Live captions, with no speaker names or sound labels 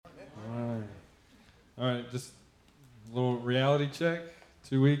All right, just a little reality check.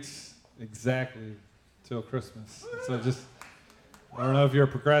 2 weeks exactly till Christmas. So I don't know if you're a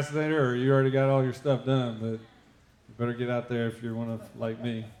procrastinator or you already got all your stuff done, but you better get out there if you're one of like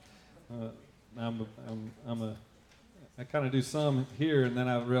me. I kind of do some here, and then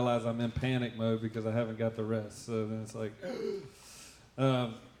I realize I'm in panic mode because I haven't got the rest. So then it's like, I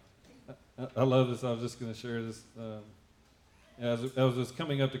love this. I was just going to share this. As I was just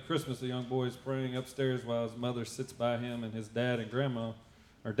coming up to Christmas, the young boy is praying upstairs while his mother sits by him, and his dad and grandma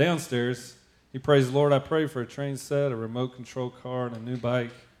are downstairs. He prays, "Lord, I pray for a train set, a remote control car, and a new bike."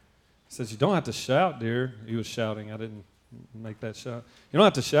 He says, "You don't have to shout, dear." He was shouting. I didn't make that shout. "You don't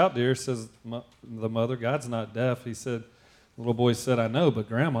have to shout, dear," says the mother. "God's not deaf." He said, the little boy said, "I know, but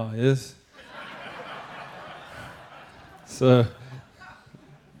Grandma is." So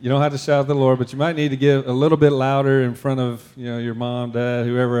you don't have to shout at the Lord, but you might need to get a little bit louder in front of your mom, dad,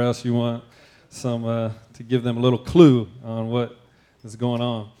 whoever else you want, to give them a little clue on what is going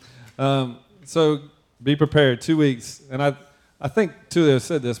on. So be prepared. 2 weeks, and I think too they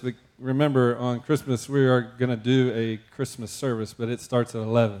said this, but remember on Christmas we are going to do a Christmas service, but it starts at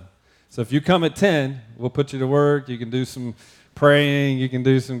 11. So if you come at 10, we'll put you to work. You can do some praying, you can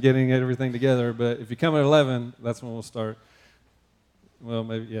do some getting everything together. But if you come at 11, that's when we'll start. Well,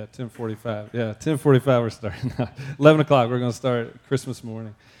 maybe, 10:45. 10:45 we're starting. 11 o'clock we're going to start Christmas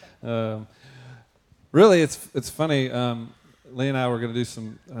morning. Really, it's funny. Lee and I were going to do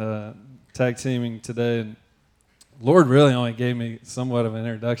some tag teaming today, and Lord really only gave me somewhat of an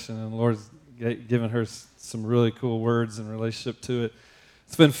introduction, and the Lord's given her some really cool words in relationship to it.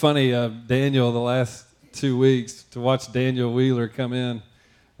 It's been funny, Daniel, the last 2 weeks, to watch Daniel Wheeler come in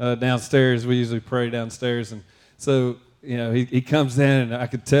downstairs. We usually pray downstairs, and so he comes in, and I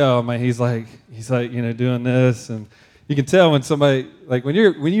could tell. He's like doing this, and you can tell when somebody when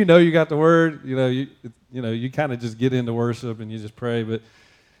you got the word, you kind of just get into worship and you just pray. But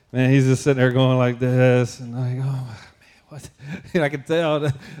man, he's just sitting there going like this, and I'm like, oh man, what? I could tell.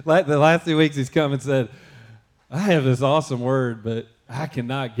 The last 2 weeks he's come and said, "I have this awesome word, but I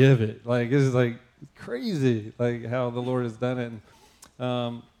cannot give it." It's crazy, how the Lord has done it.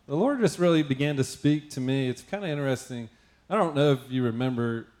 And, the Lord just really began to speak to me. It's kind of interesting. I don't know if you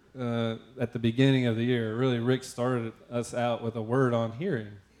remember at the beginning of the year, really Rick started us out with a word on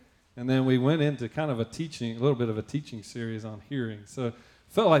hearing. And then we went into kind of a little bit of a teaching series on hearing. So it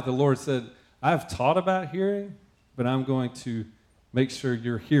felt like the Lord said, "I've taught about hearing, but I'm going to make sure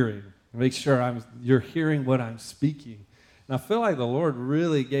you're hearing. Make sure you're hearing what I'm speaking." And I feel like the Lord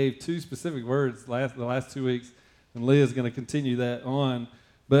really gave two specific words the last 2 weeks, and Leah's going to continue that on.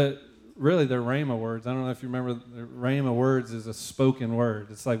 But really, they're rhema words. I don't know if you remember, rhema words is a spoken word.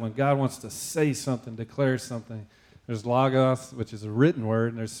 It's like when God wants to say something, declare something. There's logos, which is a written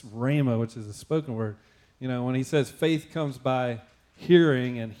word, and there's rhema, which is a spoken word. When he says faith comes by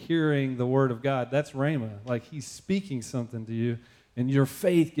hearing and hearing the word of God, that's rhema. He's speaking something to you, and your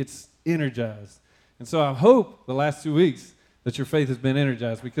faith gets energized. And so I hope the last 2 weeks that your faith has been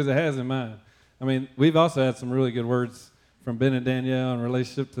energized, because it has in mine. We've also had some really good words from Ben and Danielle in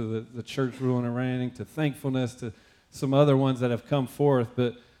relationship to the church ruling and reigning, to thankfulness, to some other ones that have come forth.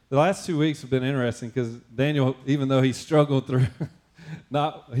 But the last 2 weeks have been interesting because Daniel, even though he struggled through,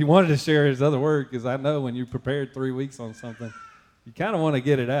 he wanted to share his other word, because I know when you prepared 3 weeks on something, you kind of want to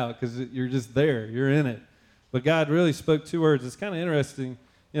get it out because you're just there, you're in it. But God really spoke 2 words. It's kind of interesting,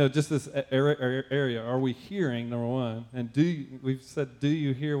 just this area. Are we hearing, number one? And we've said, do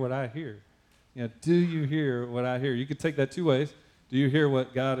you hear what I hear? Do you hear what I hear? You could take that 2 ways. Do you hear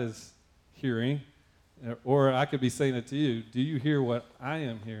what God is hearing? Or I could be saying it to you. Do you hear what I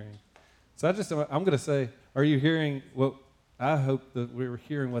am hearing? So I'm going to say, are you hearing what I hope that we're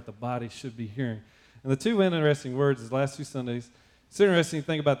hearing what the body should be hearing? And the 2 interesting words is last 2 Sundays. It's interesting to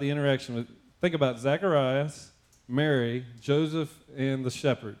think about the interaction think about Zacharias, Mary, Joseph, and the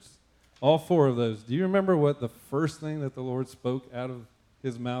shepherds. All 4 of those. Do you remember what the first thing that the Lord spoke out of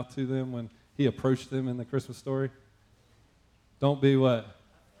his mouth to them when he approached them in the Christmas story? Don't be what?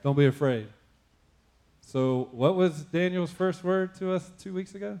 Don't be afraid. So what was Daniel's first word to us 2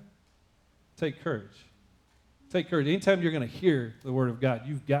 weeks ago? Take courage. Take courage. Anytime you're going to hear the word of God,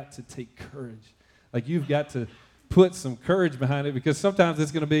 you've got to take courage. You've got to put some courage behind it, because sometimes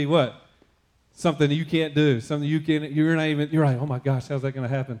it's going to be what? Something you can't do. Something you're like, oh my gosh, how's that going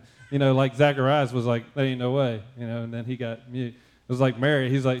to happen? Like Zacharias was like, there ain't no way. And then he got mute. It was like Mary.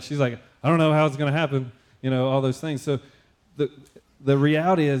 She's like, I don't know how it's going to happen. All those things. So the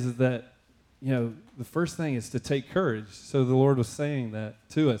reality is that, the first thing is to take courage. So the Lord was saying that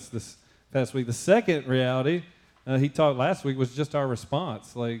to us this past week. The second reality he taught last week was just our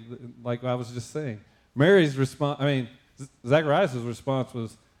response, like I was just saying. Mary's response, Zacharias' response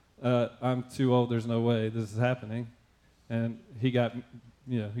was, I'm too old, there's no way this is happening. And he got,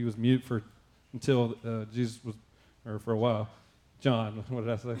 he was mute until Jesus was, or for a while. John, what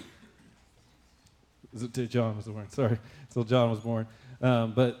did I say? John was born, sorry. Until John was born.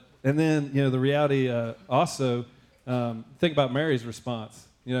 And then, the reality also, think about Mary's response.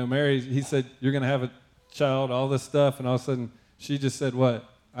 Mary, he said, you're going to have a child, all this stuff, and all of a sudden she just said, what?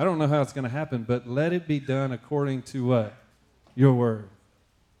 I don't know how it's going to happen, but let it be done according to what? Your word.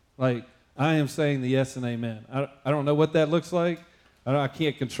 Like, I am saying the yes and amen. I don't know what that looks like. I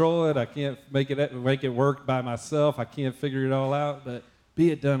can't control it. I can't make it work by myself. I can't figure it all out, but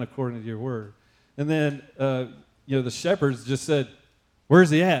be it done according to your word. And then, the shepherds just said, where's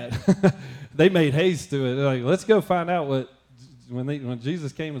he at? They made haste to it. They're like, let's go find out when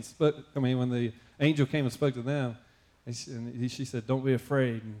Jesus came and spoke, when the angel came and spoke to them, she said, don't be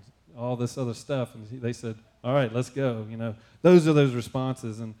afraid, and all this other stuff. And they said, all right, let's go. Those are those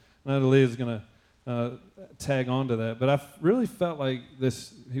responses. And I know Leah's going to tag on to that. But I really felt like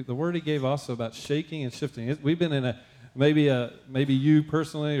the word he gave also about shaking and shifting. We've been in maybe you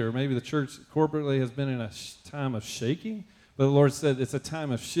personally or maybe the church corporately has been in a time of shaking. But the Lord said it's a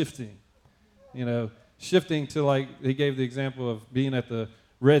time of shifting. Shifting to, like, he gave the example of being at the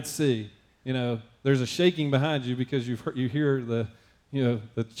Red Sea. There's a shaking behind you because you hear the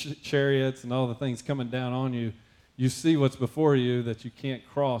chariots and all the things coming down on you. You see what's before you that you can't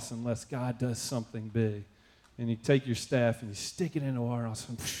cross unless God does something big. And you take your staff and you stick it in the water and all of a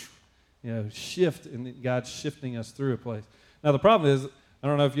sudden, shift, and God's shifting us through a place. Now, the problem is, I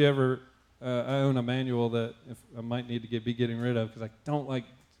don't know if you ever, I own a manual that I might need to be getting rid of because I don't like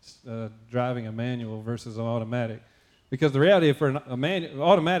driving a manual versus an automatic. Because the reality, for an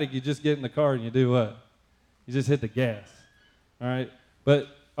automatic, you just get in the car and you do what? You just hit the gas, all right? But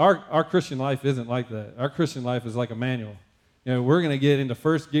our Christian life isn't like that. Our Christian life is like a manual. We're going to get into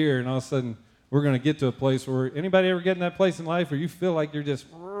first gear, and all of a sudden, we're going to get to a place where, anybody ever get in that place in life where you feel like you're just,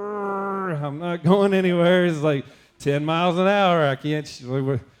 I'm not going anywhere. It's like 10 miles an hour. I can't,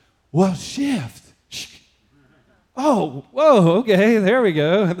 well, shift. Oh, whoa, okay, there we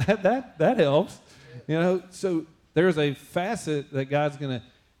go. That helps. So there's a facet that God's going to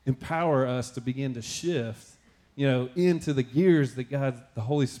empower us to begin to shift, into the gears that the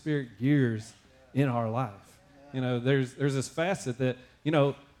Holy Spirit gears in our life. There's this facet that,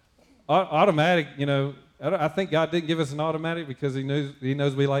 automatic, I think God didn't give us an automatic because he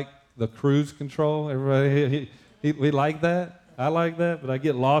knows we like the cruise control. Everybody, we like that. I like that, but I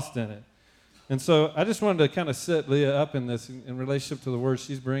get lost in it. And so I just wanted to kind of set Leah up in this in relationship to the word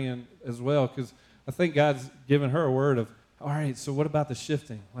she's bringing as well, because I think God's given her a word of, all right, so what about the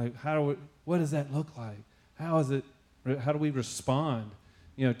shifting? Like, what does that look like? How do we respond,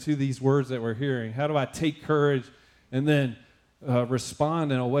 to these words that we're hearing? How do I take courage and then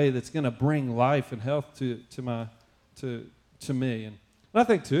respond in a way that's going to bring life and health to me? And I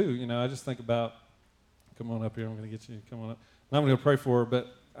think too, I just think about, come on up here, I'm going to get you, come on up. And I'm going to pray for her,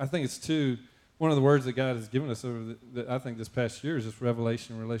 but I think it's too, one of the words that God has given us I think this past year is just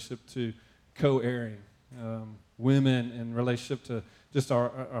revelation in relationship to co-heiring, women in relationship to just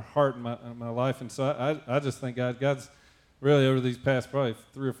our heart and my life. And so I just thank God's really over these past probably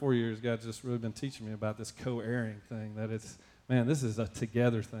 3 or 4 years, God's just really been teaching me about this co-heiring thing, that this is a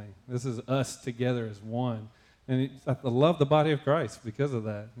together thing. This is us together as one. And I love the body of Christ because of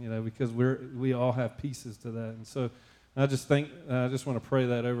that, because we all have pieces to that. And so I just want to pray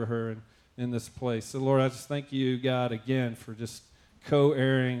that over her in this place. So Lord, I just thank you, God, again for just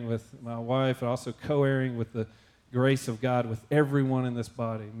co-heiring with my wife and also co-heiring with the grace of God with everyone in this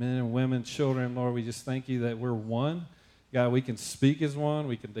body, men and women, children. Lord, we just thank you that we're one. God, we can speak as one,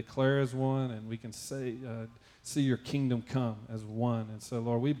 we can declare as one, and we can say, see your kingdom come as one. And so,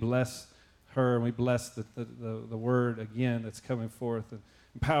 Lord, we bless her and we bless the word again that's coming forth, and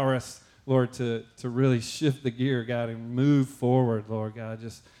empower us, Lord, to really shift the gear, God, and move forward, Lord God,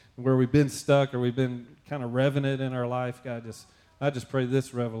 just where we've been stuck or we've been kind of revving it in our life, God, I just pray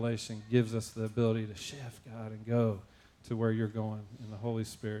this revelation gives us the ability to shift, God, and go to where you're going in the Holy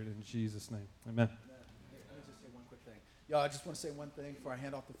Spirit. In Jesus' name, amen. Let me just say one quick thing. Y'all, I just want to say one thing before I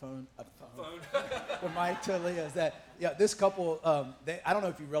hand off the phone. The mic to Leah is that, this couple, I don't know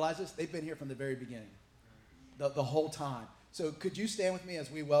if you realize this, they've been here from the very beginning, the whole time. So could you stand with me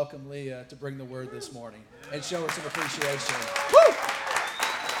as we welcome Leah to bring the word this morning and show her some appreciation. Woo!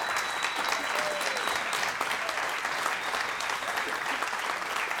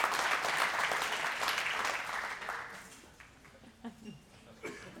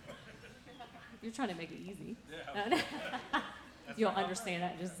 You're trying to make it easy. Yeah. You'll understand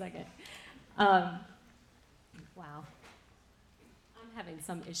that in just a second. Wow. I'm having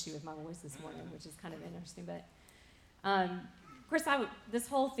some issue with my voice this morning, which is kind of interesting. But, of course, this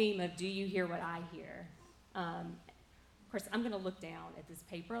whole theme of do you hear what I hear? Of course, I'm going to look down at this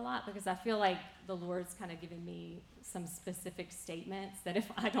paper a lot because I feel like the Lord's kind of giving me some specific statements that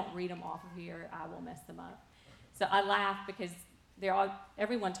if I don't read them off of here, I will mess them up. So I laugh because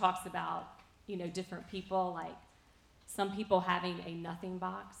everyone talks about, different people, like some people having a nothing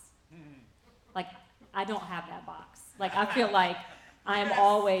box. Like, I don't have that box. Like, I feel like I am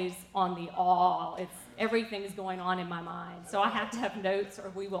always on the all. Everything's going on in my mind. So I have to have notes or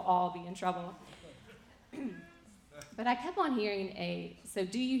we will all be in trouble. But I kept on hearing so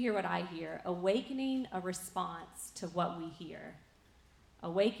do you hear what I hear? Awakening a response to what we hear.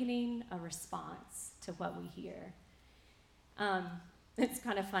 Awakening a response to what we hear. It's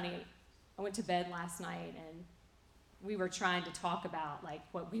kind of funny. I went to bed last night and we were trying to talk about like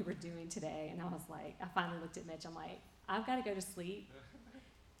what we were doing today. And I finally looked at Mitch. I'm like, I've got to go to sleep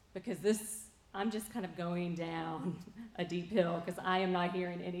because I'm just kind of going down a deep hill because I am not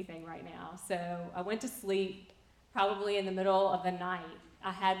hearing anything right now. So I went to sleep. Probably in the middle of the night,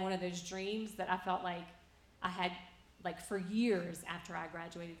 I had one of those dreams that I felt like I had, like for years after I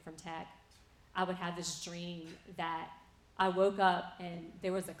graduated from tech, I would have this dream that I woke up and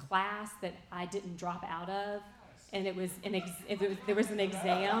there was a class that I didn't drop out of, and it was there was an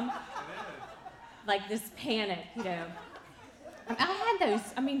exam, like this panic, I had those,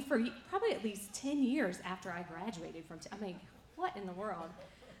 for probably at least 10 years after I graduated from tech. What in the world?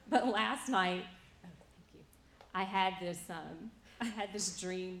 But last night, I had this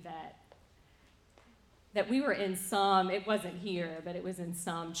dream that we were in it wasn't here, but it was in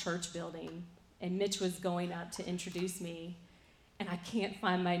some church building, and Mitch was going up to introduce me, and I can't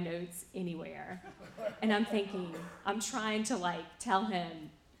find my notes anywhere. And I'm thinking, I'm trying to tell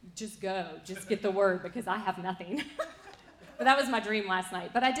him, just go, just get the word, because I have nothing. But that was my dream last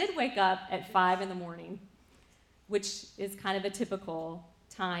night. But I did wake up at 5 a.m, which is kind of a typical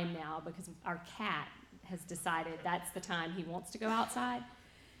time now because our cat has decided that's the time he wants to go outside.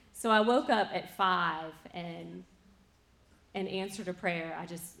 So I woke up at 5 and answered a prayer.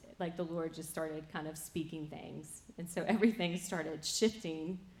 The Lord just started kind of speaking things. And so everything started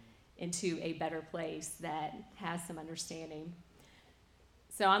shifting into a better place that has some understanding.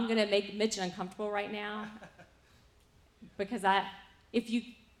 So I'm going to make Mitch uncomfortable right now because if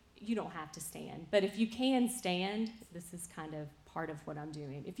you don't have to stand, but if you can stand, this is kind of part of what I'm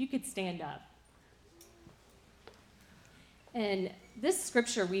doing. If you could stand up. And this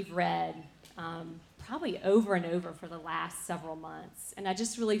scripture we've read probably over and over for the last several months. And I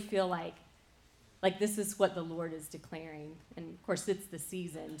just really feel like this is what the Lord is declaring. And of course, it's the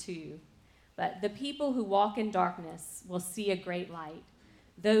season too. But the people who walk in darkness will see a great light.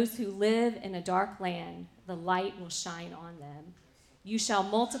 Those who live in a dark land, the light will shine on them. You shall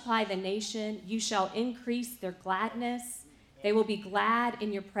multiply the nation. You shall increase their gladness. They will be glad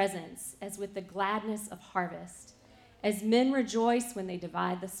in your presence, as with the gladness of harvest, as men rejoice when they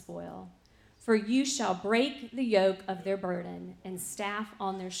divide the spoil. For you shall break the yoke of their burden and staff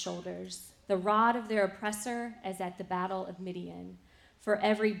on their shoulders, the rod of their oppressor as at the battle of Midian. For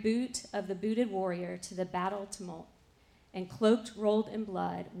every boot of the booted warrior to the battle tumult, and cloaked rolled in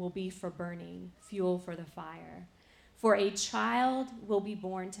blood will be for burning, fuel for the fire. For a child will be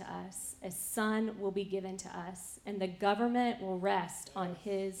born to us, a son will be given to us, and the government will rest on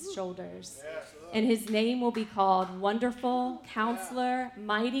his shoulders. And his name will be called Wonderful, Counselor,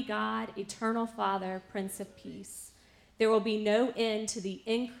 Mighty God, Eternal Father, Prince of Peace. There will be no end to the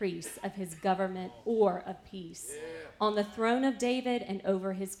increase of his government or of peace on the throne of David and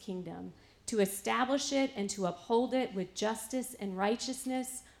over his kingdom, to establish it and to uphold it with justice and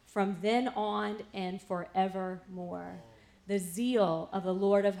righteousness from then on and forevermore. The zeal of the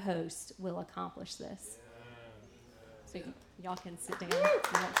Lord of hosts will accomplish this. So y'all can sit down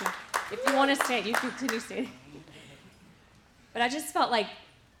if you want to stand. You can continue standing. But I just felt like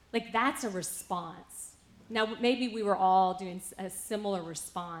that's a response. Now maybe we were all doing a similar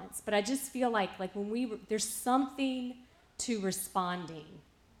response, but I just feel like when there's something to responding.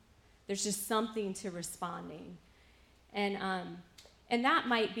 There's just something to responding, and that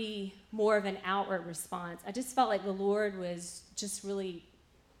might be more of an outward response. I just felt like the Lord was just really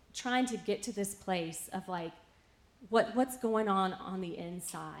trying to get to this place of what's going on the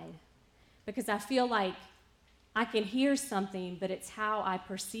inside. Because I feel like I can hear something, but it's how I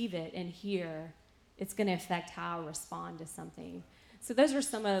perceive it and hear. It's going to affect how I respond to something. So those are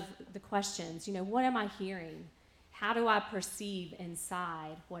some of the questions. What am I hearing? How do I perceive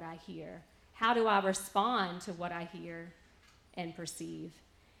inside what I hear? How do I respond to what I hear and perceive?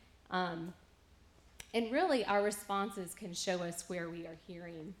 And really, our responses can show us where we are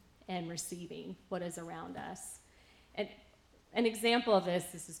hearing and receiving what is around us. And an example of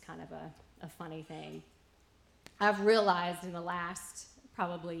this is kind of a funny thing. I've realized in the last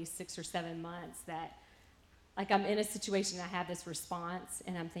probably 6 or 7 months that, like, I'm in a situation, I have this response,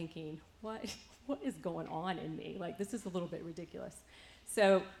 and I'm thinking, what is going on in me? Like, this is a little bit ridiculous.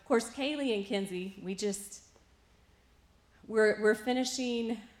 So, of course, Kaylee and Kinsey, we're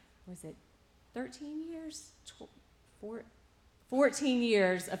finishing, was it 13 years? 14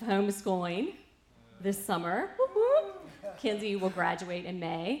 years of homeschooling this summer. Woo-hoo. Kinsey will graduate in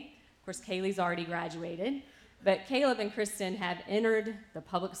May. Of course, Kaylee's already graduated. But Caleb and Kristen have entered the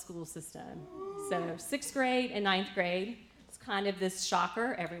public school system. So 6th grade and 9th grade, it's kind of this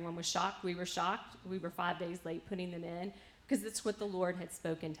shocker. Everyone was shocked. We were shocked. We were 5 days late putting them in because it's what the Lord had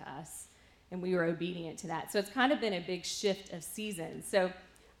spoken to us, and we were obedient to that. So it's kind of been a big shift of season. So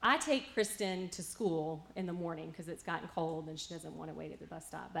I take Kristen to school in the morning because it's gotten cold and she doesn't want to wait at the bus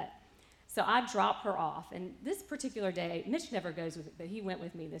stop. So I drop her off. And this particular day, Mitch never goes with it, but he went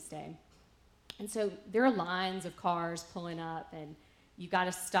with me this day. And so there are lines of cars pulling up, and you got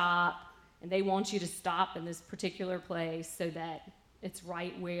to stop, and they want you to stop in this particular place so that it's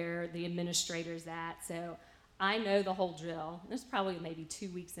right where the administrator's at. So I know the whole drill. There's probably maybe 2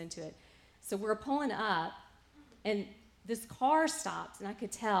 weeks into it. So we're pulling up, and this car stops, and I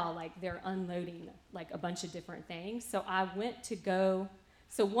could tell, like, they're unloading, like, a bunch of different things. So I went to go.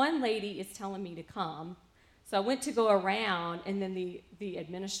 So one lady is telling me to come. So I went to go around, and then the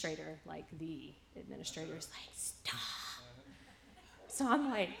administrator is like, stop. So I'm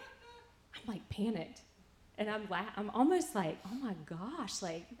like panicked. And I'm almost like, oh my gosh,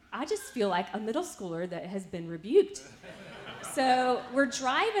 like, I just feel like a middle schooler that has been rebuked. So we're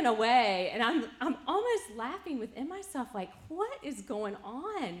driving away, and I'm almost laughing within myself, like, what is going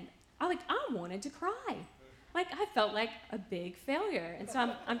on? I wanted to cry. Like, I felt like a big failure. And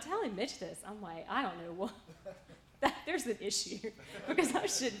so I'm telling Mitch this. I'm like, I don't know what, there's an issue because I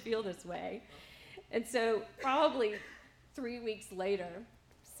shouldn't feel this way. And so probably 3 weeks later,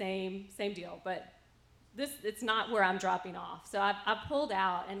 same deal, but it's not where I'm dropping off. So I pulled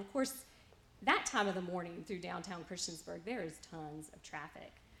out, and of course, that time of the morning through downtown Christiansburg, there is tons of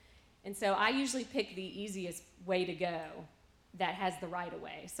traffic. And so I usually pick the easiest way to go that has the right of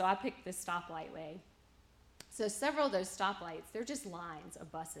way. So I picked the stoplight way. So several of those stoplights, they're just lines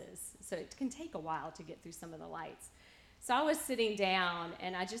of buses. So it can take a while to get through some of the lights. So I was sitting down,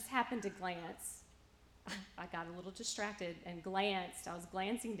 and I just happened to glance. I got a little distracted and glanced. I was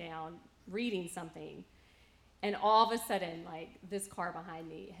glancing down, reading something. And all of a sudden, like, this car behind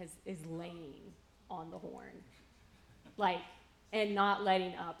me is laying on the horn, like, and not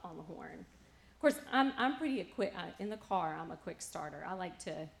letting up on the horn. Of course, I'm pretty quick in the car. I'm a quick starter. I like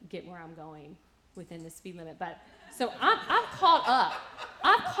to get where I'm going within the speed limit. But so I'm caught up.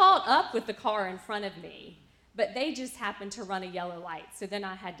 I'm caught up with the car in front of me, but they just happened to run a yellow light. So then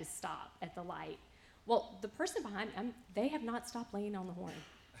I had to stop at the light. Well, the person behind me, they have not stopped laying on the horn.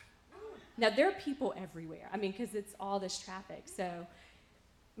 Now, there are people everywhere. I mean, because it's all this traffic. So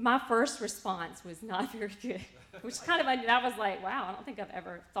my first response was not very good, which kind of, I was like, wow, I don't think I've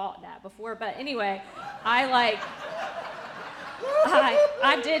ever thought that before. But anyway, I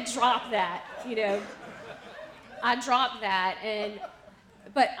did drop that, you know. I dropped that,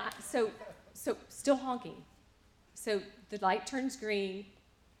 so still honking. So the light turns green,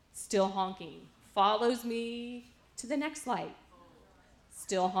 still honking. Follows me to the next light,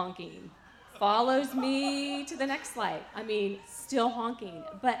 still honking. Follows me to the next light. I mean, still honking.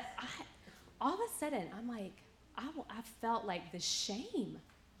 But all of a sudden, I'm like, I felt like this shame.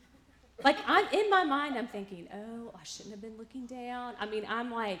 Like, I'm in my mind, I'm thinking, oh, I shouldn't have been looking down. I mean, I'm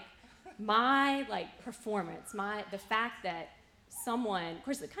like, my performance, the fact that someone, of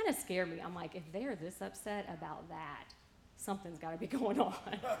course, it kind of scared me. I'm like, if they're this upset about that, something's got to be going on.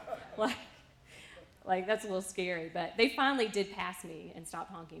 like that's a little scary. But they finally did pass me and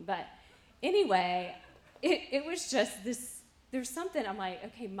stopped honking. But anyway, it was just this, there's something, I'm like,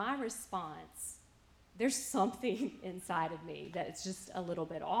 okay, my response, there's something inside of me that's just a little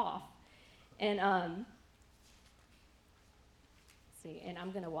bit off. And and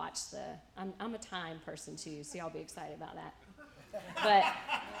I'm gonna watch I'm a time person too, so y'all be excited about that. But,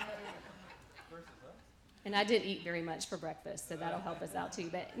 and I did eat very much for breakfast, so that'll help us out too.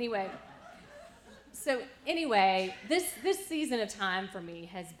 But anyway, this season of time for me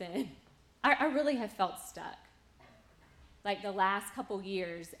has been, I really have felt stuck. Like the last couple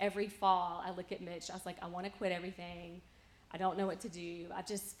years, every fall, I look at Mitch, I was like, I want to quit everything. I don't know what to do. I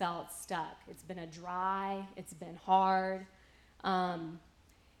just felt stuck. It's been it's been hard.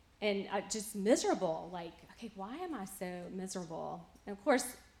 and just miserable. Like, okay, why am I so miserable? And of course,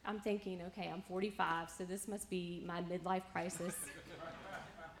 I'm thinking, okay, I'm 45, so this must be my midlife crisis.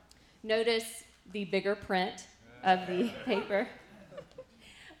 Notice the bigger print of the paper.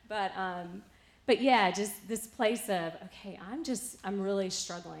 But yeah, just this place of, okay, I'm really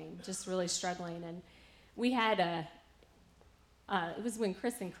struggling. And we had it was when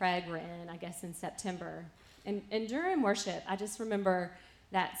Chris and Craig were in, I guess, in September. And during worship, I just remember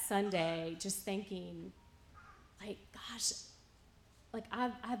that Sunday just thinking, like, gosh, like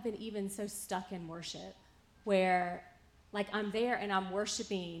I've been even so stuck in worship where, like, I'm there and I'm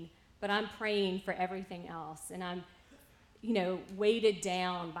worshiping, but I'm praying for everything else. And I'm, weighted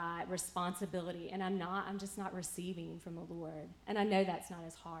down by responsibility. And I'm just not receiving from the Lord. And I know that's not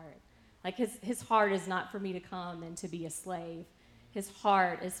his heart. Like, his heart is not for me to come and to be a slave. His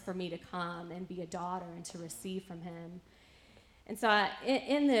heart is for me to come and be a daughter and to receive from him. And so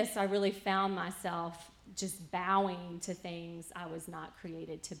in this, I really found myself just bowing to things I was not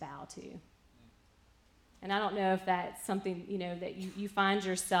created to bow to. And I don't know if that's something, that you find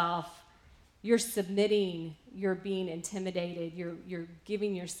yourself, you're submitting, you're being intimidated, you're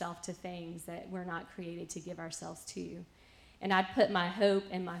giving yourself to things that we're not created to give ourselves to. And I put my hope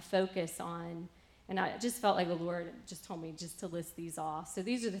and my focus on, and I just felt like the Lord just told me just to list these off. So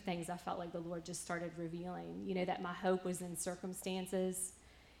these are the things I felt like the Lord just started revealing, that my hope was in circumstances,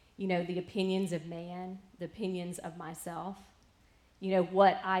 the opinions of man, the opinions of myself,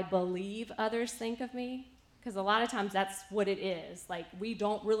 what I believe others think of me. Because a lot of times that's what it is. Like, we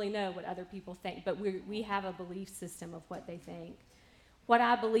don't really know what other people think, but we have a belief system of what they think. What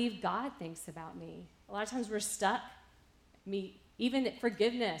I believe God thinks about me. A lot of times we're stuck. Even at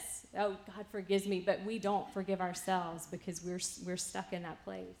forgiveness, oh, God forgives me, but we don't forgive ourselves because we're stuck in that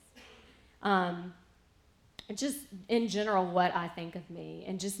place. Just in general, what I think of me,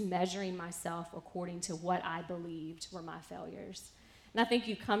 and just measuring myself according to what I believed were my failures. And I think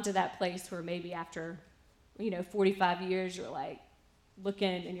you come to that place where maybe after 45 years, you're like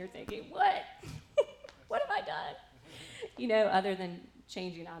looking and you're thinking, what? What have I done? Other than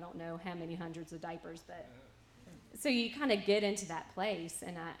changing, I don't know how many hundreds of diapers, but so you kind of get into that place,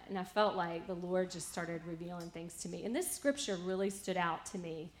 and I felt like the Lord just started revealing things to me. And this scripture really stood out to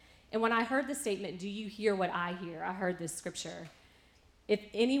me. And when I heard the statement, do you hear what I hear? I heard this scripture. If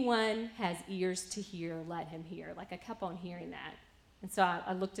anyone has ears to hear, let him hear. Like, I kept on hearing that. And so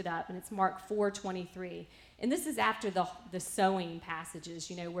I looked it up, and it's Mark 4:23. And this is after the sowing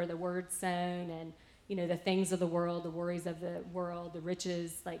passages, where the word's sown and, the things of the world, the worries of the world, the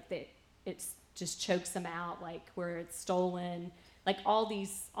riches, like it's just chokes them out, like where it's stolen, like all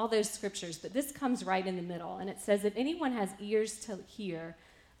those scriptures. But this comes right in the middle, and it says, if anyone has ears to hear,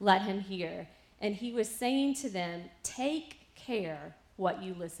 let him hear. And he was saying to them, take care what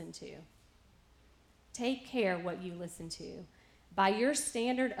you listen to. Take care what you listen to. By your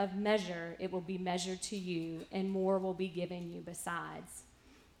standard of measure, it will be measured to you, and more will be given you besides.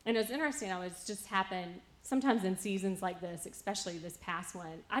 And it was interesting. Sometimes in seasons like this, especially this past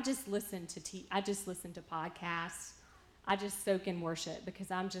one, I just listen to podcasts. I just soak in worship because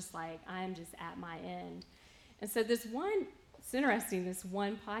I'm just at my end. And so it's interesting, this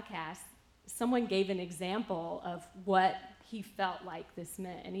one podcast, someone gave an example of what he felt like this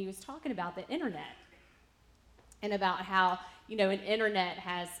meant. And he was talking about the internet and about how, an internet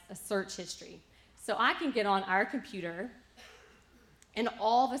has a search history. So I can get on our computer, and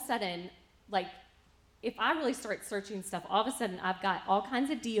all of a sudden, like, if I really start searching stuff, all of a sudden I've got all kinds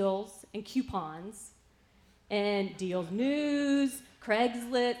of deals and coupons and deals news,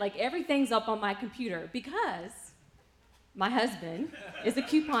 Craigslist, like everything's up on my computer because my husband is a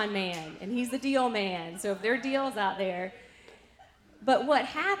coupon man and he's a deal man. So if there are deals out there, but what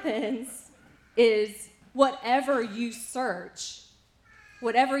happens is whatever you search,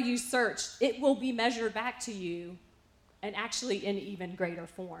 it will be measured back to you, and actually in even greater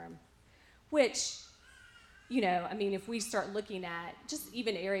form, which, if we start looking at just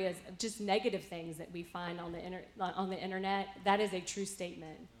even areas of just negative things that we find on the internet, that is a true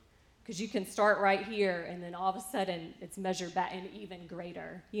statement. Because you can start right here, and then all of a sudden it's measured back in even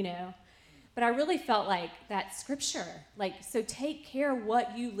greater, But I really felt like that scripture, so take care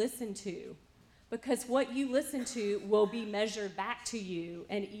what you listen to, because what you listen to will be measured back to you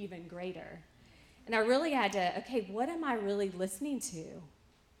and even greater. And I really had to, what am I really listening to?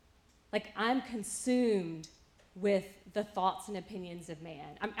 Like, I'm consumed with the thoughts and opinions of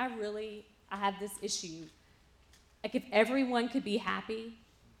man. I have this issue. Like, if everyone could be happy,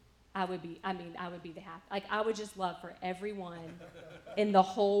 I would be the happy. Like, I would just love for everyone in the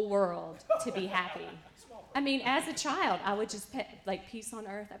whole world to be happy. I mean, as a child, I would just like peace on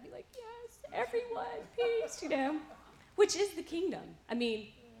earth. I'd be like, yes, everyone, peace, which is the kingdom. I mean,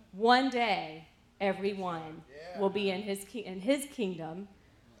 one day, everyone will be in his kingdom.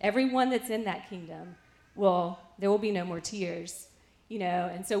 Everyone that's in that kingdom there will be no more tears,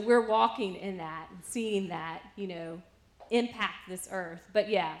 and so we're walking in that and seeing that, impact this earth. But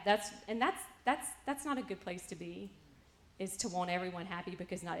yeah, that's not a good place to be, is to want everyone happy,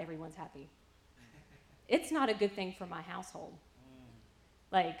 because not everyone's happy. It's not a good thing for my household.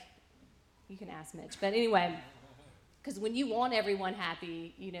 Like, you can ask Mitch. But anyway, because when you want everyone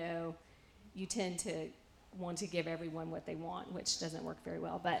happy, you tend to want to give everyone what they want, which doesn't work very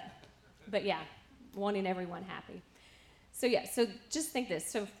well. But yeah, wanting everyone happy. So yeah, so just think this.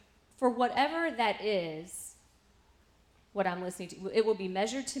 So for whatever that is, what I'm listening to, it will be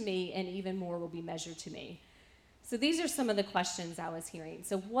measured to me, and even more will be measured to me. So these are some of the questions I was hearing.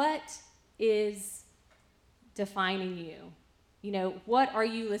 So what is defining you? What are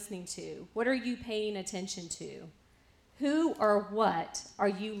you listening to? What are you paying attention to? Who or what are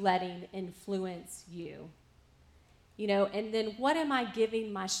you letting influence you? And then what am I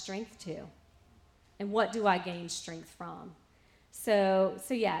giving my strength to? And what do I gain strength from? So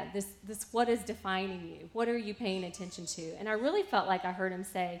yeah, this what is defining you? What are you paying attention to? And I really felt like I heard him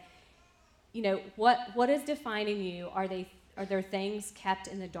say, what is defining you? Are there things kept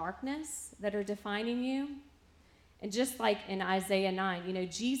in the darkness that are defining you? And just like in Isaiah 9,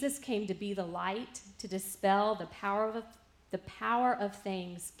 Jesus came to be the light, to dispel the power of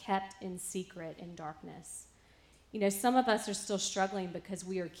things kept in secret in darkness. Some of us are still struggling because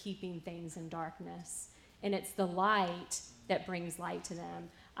we are keeping things in darkness, and it's the light that brings light to them.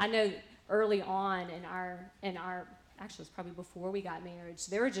 I know early on in our actually, it's probably before we got married,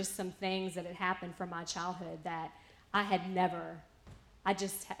 there were just some things that had happened from my childhood that I had never.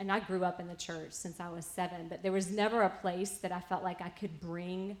 And I grew up in the church since I was 7, but there was never a place that I felt like I could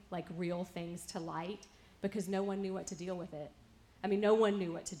bring like real things to light, because no one knew what to deal with it. I mean, no one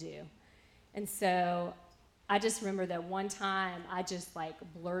knew what to do. And so I just remember that one time I just like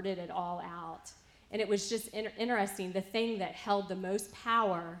blurted it all out. And it was just interesting. The thing that held the most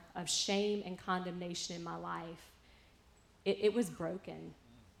power of shame and condemnation in my life, it was broken.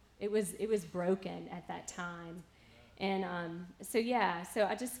 It was broken at that time. And so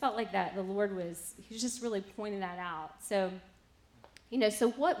I just felt like that the Lord he was just really pointing that out. So, so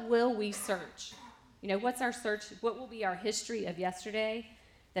what will we search? What's our search? What will be our history of yesterday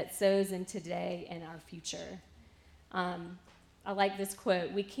that sows in today and our future? I like this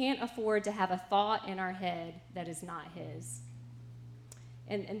quote: "We can't afford to have a thought in our head that is not His."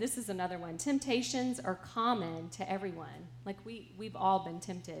 And this is another one. Temptations are common to everyone. Like we've all been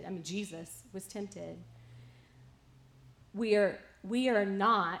tempted. I mean, Jesus was tempted. We are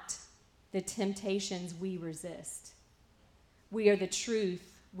not the temptations we resist. We are the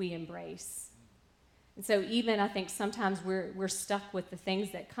truth we embrace. And so even I think sometimes we're stuck with the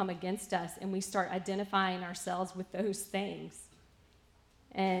things that come against us, and we start identifying ourselves with those things.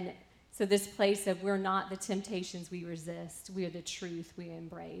 And so this place of we're not the temptations we resist, we are the truth we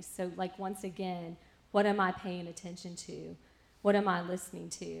embrace. So like once again, what am I paying attention to? What am I listening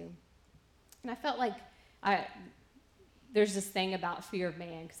to? And I felt like there's this thing about fear of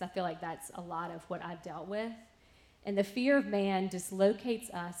man, because I feel like that's a lot of what I've dealt with. And the fear of man dislocates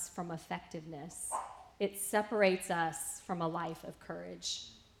us from effectiveness. It separates us from a life of courage.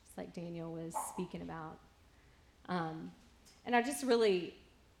 It's like Daniel was speaking about. And I just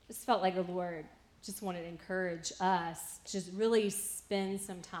felt like the Lord just wanted to encourage us to just really spend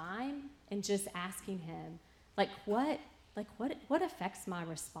some time and just asking Him, what affects my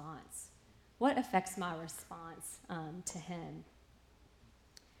response? What affects my response to Him?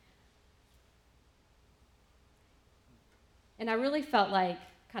 And I really felt like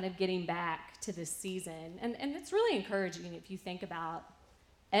kind of getting back to this season, and it's really encouraging if you think about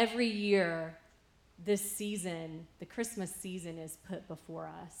every year this season, the Christmas season is put before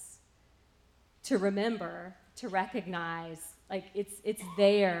us to remember, to recognize, like it's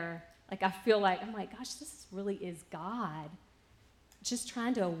there. Like I feel like, I'm like, gosh, this really is God just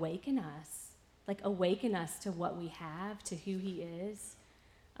trying to awaken us to what we have, to who He is.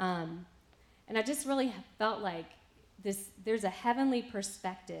 And I just really felt like there's a heavenly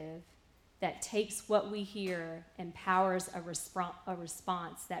perspective that takes what we hear and powers a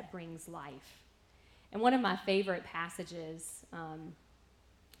response that brings life. And one of my favorite passages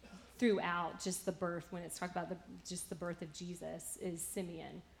throughout just the birth, when it's talked about the birth of Jesus, is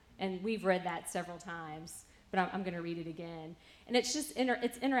Simeon. And we've read that several times, but I'm going to read it again. And it's just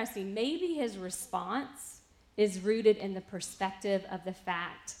it's interesting. Maybe his response is rooted in the perspective of the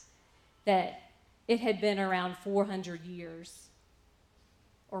fact that it had been around 400 years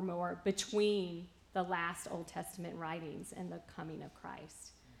or more between the last Old Testament writings and the coming of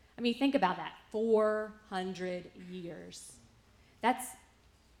Christ. I mean, think about that. 400 years. That's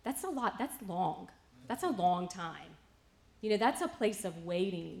a lot. That's long. That's a long time. That's a place of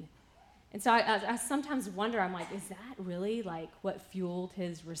waiting. And so I sometimes wonder, I'm like, is that really like what fueled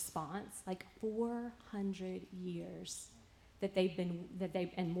his response? Like 400 years that they've been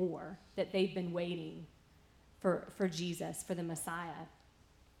waiting for Jesus, for the Messiah.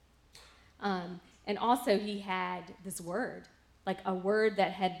 And also he had this word, like a word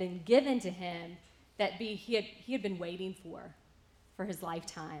that had been given to him that he had been waiting for his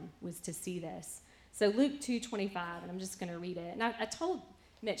lifetime, was to see this. So Luke 2:25, and I'm just going to read it. And I told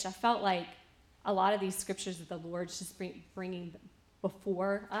Mitch, I felt like a lot of these scriptures that the Lord's just bringing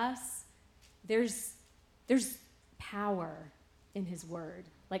before us, there's power in his word.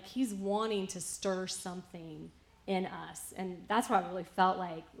 Like he's wanting to stir something in us. And that's what I really felt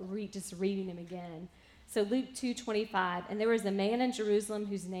like just reading him again. So Luke 2:25, and there was a man in Jerusalem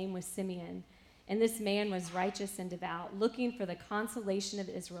whose name was Simeon. And this man was righteous and devout, looking for the consolation of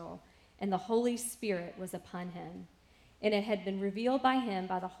Israel, and the Holy Spirit was upon him. And it had been revealed by him,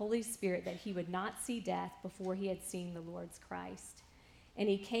 by the Holy Spirit, that he would not see death before he had seen the Lord's Christ. And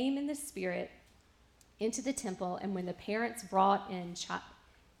he came in the Spirit into the temple, and when the parents brought in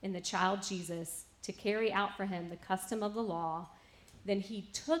the child Jesus to carry out for him the custom of the law, then he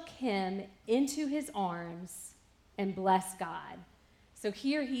took him into his arms and blessed God. So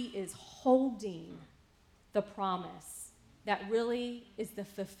here he is holding the promise that really is the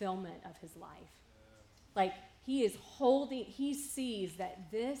fulfillment of his life. Like he sees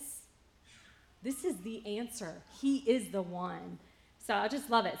that this is the answer. He is the one. So I just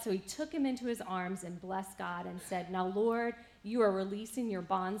love it. So he took him into his arms and blessed God and said, "Now, Lord, you are releasing your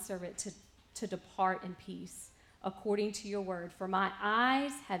bondservant to depart in peace, according to your word. For my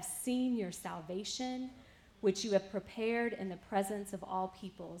eyes have seen your salvation, which you have prepared in the presence of all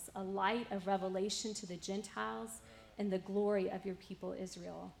peoples, a light of revelation to the Gentiles and the glory of your people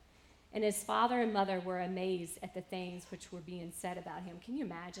Israel." And his father and mother were amazed at the things which were being said about him. Can you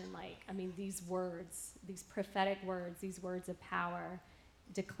imagine, these words, these prophetic words, these words of power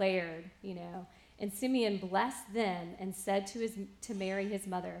declared, And Simeon blessed them and said to Mary, his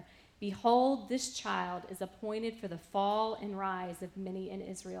mother, "Behold, this child is appointed for the fall and rise of many in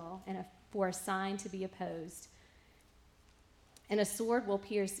Israel, and for a sign to be opposed. And a sword will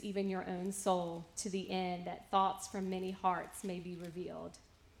pierce even your own soul, to the end that thoughts from many hearts may be revealed."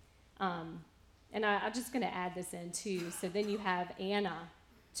 And I'm just going to add this in too. So then you have Anna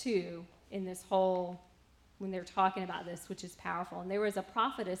too in this whole, when they're talking about this, which is powerful. And there was a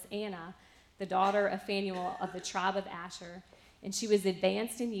prophetess, Anna, the daughter of Phanuel of the tribe of Asher, and she was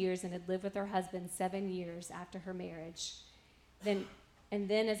advanced in years and had lived with her husband 7 years after her marriage. Then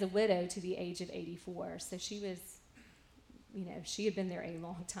as a widow to the age of 84. So she was, she had been there a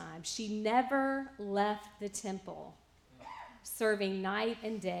long time. She never left the temple, serving night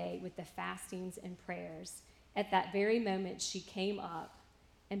and day with the fastings and prayers. At that very moment, she came up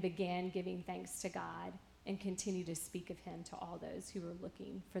and began giving thanks to God and continued to speak of him to all those who were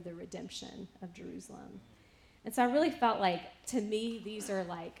looking for the redemption of Jerusalem. And so I really felt like, to me, these are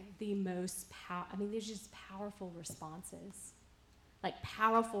like the most there's just powerful responses. Like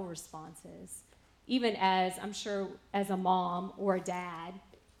powerful responses. Even as, I'm sure, as a mom or a dad,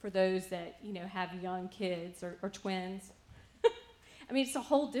 for those that, have young kids or twins, it's a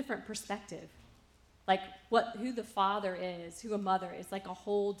whole different perspective. Like who the father is, who a mother is, like a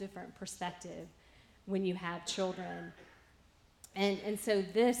whole different perspective when you have children. And so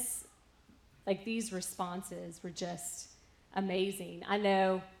these responses were just amazing. I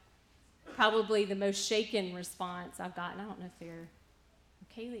know probably the most shaken response I've gotten, I don't know if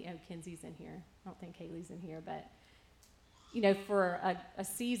Kenzie's in here. I don't think Kaylee's in here, but for a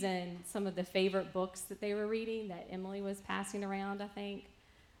season, some of the favorite books that they were reading that Emily was passing around, I think,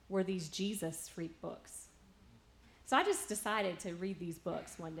 were these Jesus freak books. So I just decided to read these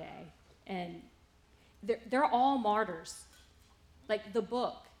books one day, and they're all martyrs. Like the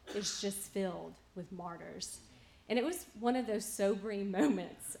book is just filled with martyrs. And it was one of those sobering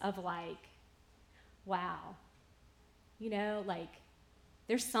moments of wow,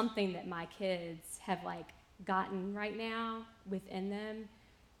 there's something that my kids have gotten right now within them,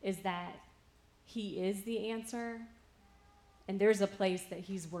 is that he is the answer, and there's a place that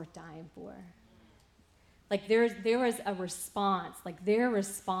he's worth dying for. There was a response, their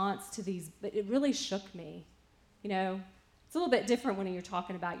response to these, but it really shook me. It's a little bit different when you're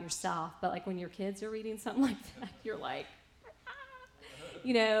talking about yourself, but when your kids are reading something like that, you're like,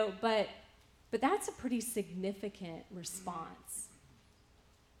 but But that's a pretty significant response.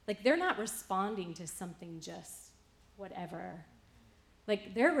 Like, they're not responding to something just whatever.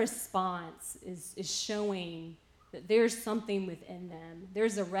 Like, their response is showing that there's something within them.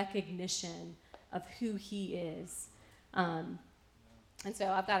 There's a recognition of who he is. And so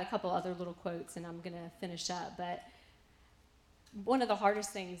I've got a couple other little quotes, and I'm going to finish up. But one of the hardest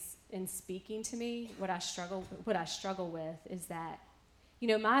things in speaking to me, what I struggle with, is that,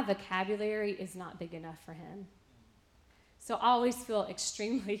 my vocabulary is not big enough for him. So I always feel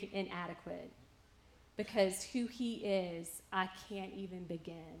extremely inadequate because who he is, I can't even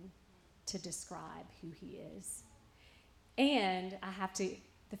begin to describe who he is. And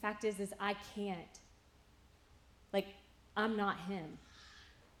the fact is I can't. Like, I'm not him.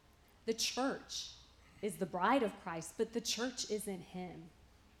 The church is the bride of Christ, but the church isn't him.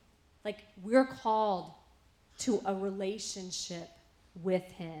 Like, we're called to a relationship with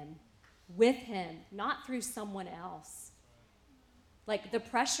him, not through someone else. Like, the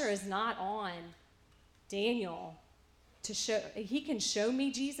pressure is not on Daniel to show, he can show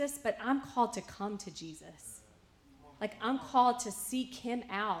me Jesus, but I'm called to come to Jesus. Like, I'm called to seek him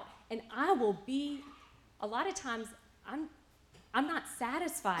out. And I will be, a lot of times, I'm not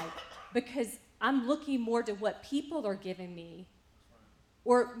satisfied because I'm looking more to what people are giving me,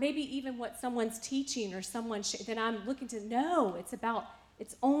 or maybe even what someone's teaching or that I'm looking to. No,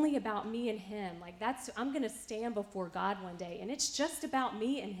 it's only about me and him. Like, I'm going to stand before God one day, and it's just about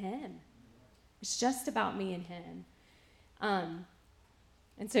me and him. It's just about me and him.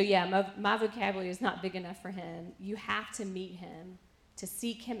 And so, yeah, my vocabulary is not big enough for him. You have to meet him, to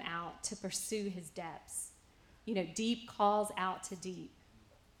seek him out, to pursue his depths. Deep calls out to deep.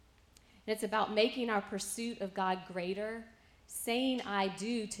 And it's about making our pursuit of God greater. Saying I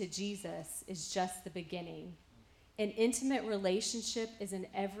do to Jesus is just the beginning. An intimate relationship is an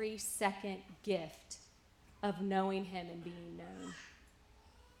every second gift of knowing him and being known.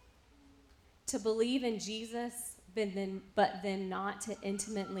 To believe in Jesus, but then not to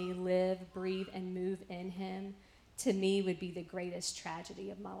intimately live, breathe, and move in him, to me would be the greatest tragedy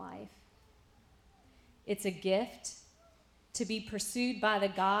of my life. It's a gift to be pursued by the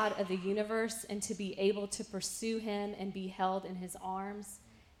God of the universe and to be able to pursue him and be held in his arms,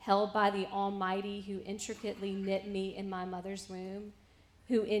 held by the Almighty who intricately knit me in my mother's womb,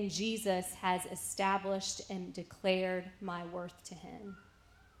 who in Jesus has established and declared my worth to him.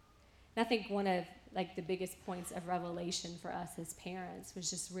 And I think one of the biggest points of revelation for us as parents was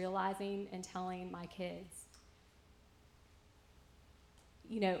just realizing and telling my kids,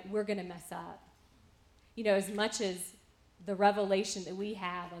 we're going to mess up. As much as the revelation that we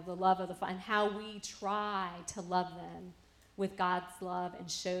have of the love of the Father and how we try to love them with God's love and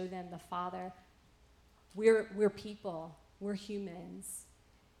show them the Father, we're people, we're humans.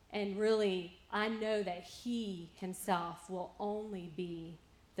 And really, I know that he himself will only be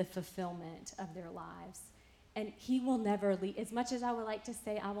the fulfillment of their lives. And he will never leave. As much as I would like to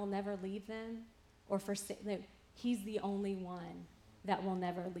say I will never leave them or forsake them, he's the only one that will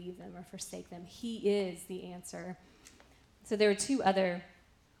never leave them or forsake them. He is the answer. So there are two other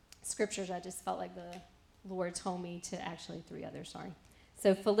scriptures I just felt like the Lord told me to, actually three others, sorry.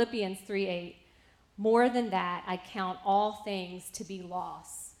 So Philippians 3:8, more than that, I count all things to be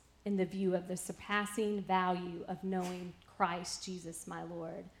loss in the view of the surpassing value of knowing Christ Jesus my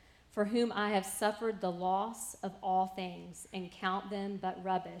Lord, for whom I have suffered the loss of all things and count them but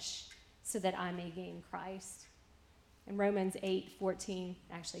rubbish so that I may gain Christ. In Romans 8:14,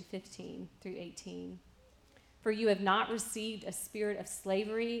 actually 15 through 18. For you have not received a spirit of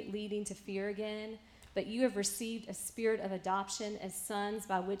slavery leading to fear again, but you have received a spirit of adoption as sons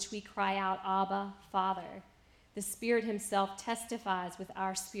by which we cry out, Abba, Father. The Spirit himself testifies with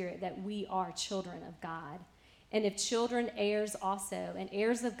our spirit that we are children of God. And if children, heirs also, and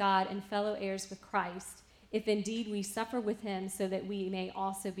heirs of God and fellow heirs with Christ, if indeed we suffer with him so that we may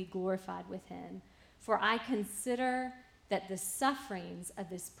also be glorified with him. For I consider that the sufferings of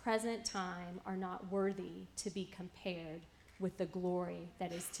this present time are not worthy to be compared with the glory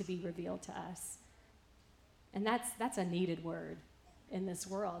that is to be revealed to us. And that's a needed word in this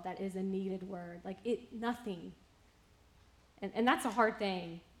world. That is a needed word. Nothing. And that's a hard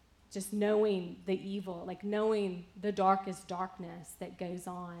thing, just knowing the evil, knowing the darkest darkness that goes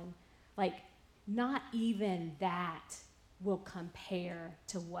on. Not even that will compare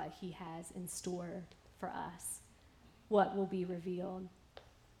to what he has in store for us, what will be revealed.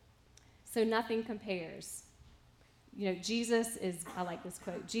 So nothing compares. Jesus is, I like this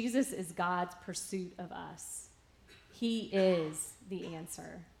quote, Jesus is God's pursuit of us. He is the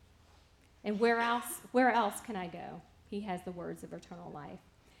answer. And where else can I go? He has the words of eternal life.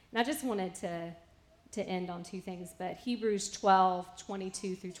 And I just wanted to end on two things, but Hebrews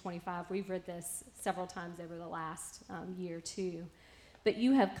 12:22 through 25, we've read this several times over the last year too. But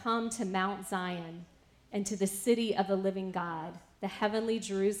you have come to Mount Zion and to the city of the living God, the heavenly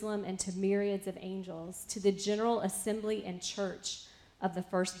Jerusalem, and to myriads of angels, to the general assembly and church of the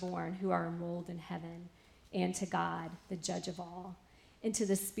firstborn who are enrolled in heaven, and to God, the judge of all, and to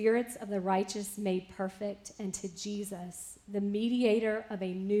the spirits of the righteous made perfect, and to Jesus, the mediator of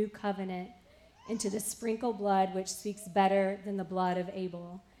a new covenant, and to the sprinkled blood which speaks better than the blood of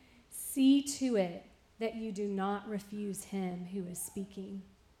Abel. See to it that you do not refuse him who is speaking.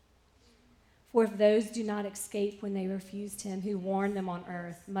 For if those do not escape when they refused him who warned them on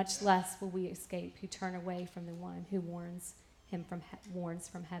earth, much less will we escape who turn away from the one who warns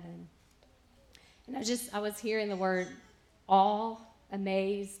from heaven. And I was hearing the word awe,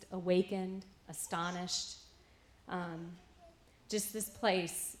 amazed, awakened, astonished. Just this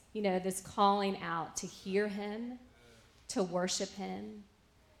place, this calling out to hear him, to worship him,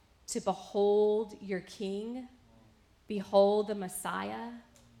 to behold your King, behold the Messiah,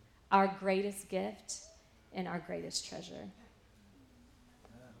 our greatest gift and our greatest treasure.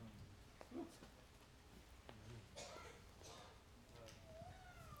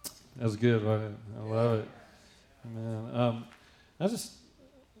 That was good, wasn't it? I love it. Man,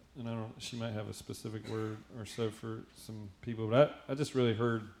 she might have a specific word or so for some people, but I just really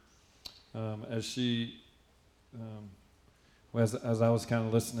heard as she, as I was kind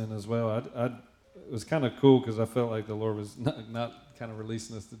of listening as well, it was kind of cool because I felt like the Lord was not kind of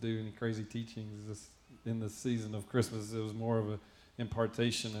releasing us to do any crazy teachings this, in the season of Christmas. It was more of an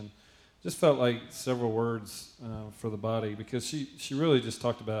impartation, and just felt like several words for the body, because she really just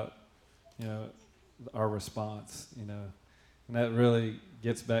talked about, our response, and that really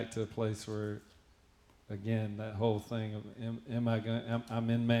gets back to a place where, again, that whole thing of I'm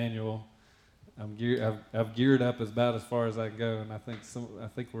in manual. I've geared up about as far as I can go, and I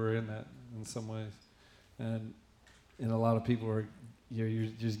think we're in that in some ways, and a lot of people are, you're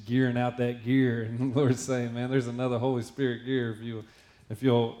just gearing out that gear, and the Lord's saying, man, there's another Holy Spirit gear if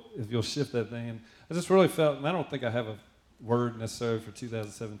you'll shift that thing. And I just really felt, and I don't think I have a word necessarily for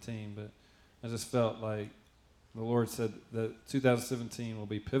 2017, but I just felt like the Lord said that 2017 will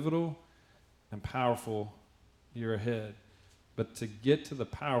be pivotal and powerful year ahead. But to get to the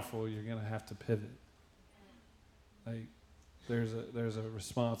powerful, you're going to have to pivot. Like there's a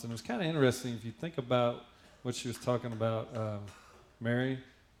response, and it was kind of interesting if you think about what she was talking about. Mary,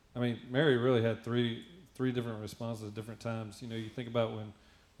 Mary really had three different responses at different times. You think about when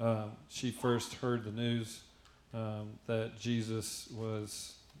she first heard the news that Jesus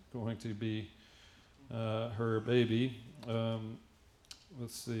was going to be her baby.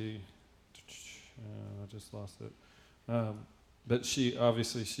 Let's see. I just lost it. But she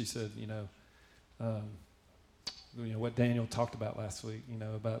said, what Daniel talked about last week,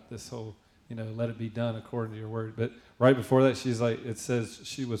 about this whole, let it be done according to your word. But right before that, she's like, it says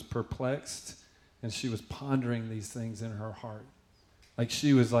she was perplexed and she was pondering these things in her heart. Like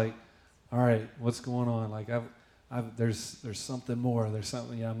she was like, all right, what's going on? Like there's something more. There's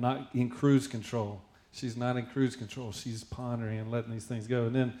something. I'm not in cruise control. She's not in cruise control. She's pondering and letting these things go.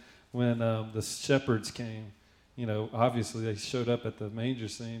 And then when the shepherds came, obviously they showed up at the manger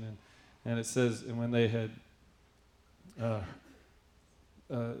scene, and it says, and when they had,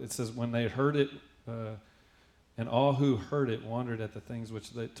 it says when they heard it, and all who heard it wondered at the things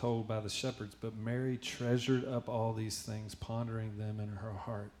which they told by the shepherds. But Mary treasured up all these things, pondering them in her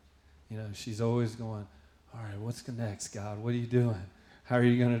heart. She's always going, all right, what's next, God? What are you doing? How are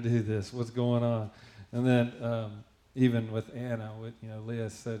you going to do this? What's going on? And then even with Anna, Leah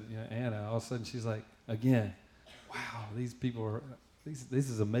said, Anna, all of a sudden she's like, again, wow, these people are, this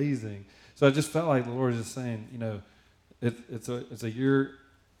is amazing. So I just felt like the Lord is just saying, it's a year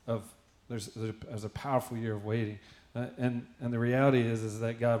of, there's a powerful year of waiting. And the reality is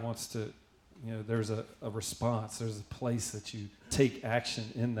that God wants to, there's a response. There's a place that you take action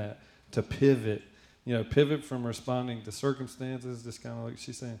in that to pivot. Pivot from responding to circumstances, just kind of like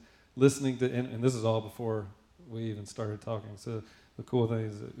she's saying, listening to, and this is all before we even started talking. So the cool thing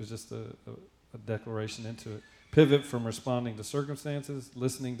is it was just a declaration into it. Pivot from responding to circumstances,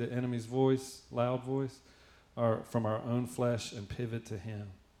 listening to enemy's voice, loud voice, or from our own flesh, and pivot to him.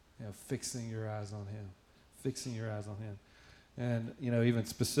 Fixing your eyes on him. Fixing your eyes on him. And, even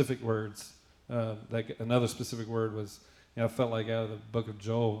specific words. Like another specific word was, I felt like out of the book of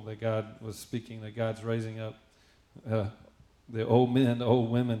Joel that God was speaking, that God's raising up the old men, the old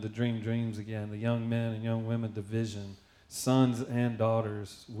women to dream dreams again, the young men and young women to vision. Sons and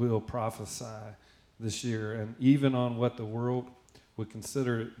daughters will prophesy this year. And even on what the world would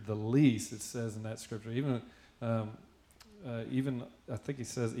consider the least, it says in that scripture, even I think he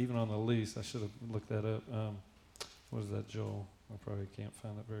says even on the least. I should have looked that up. What is that, Joel? I probably can't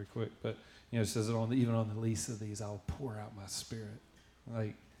find it very quick, but it says it even on the least of these, I'll pour out my Spirit.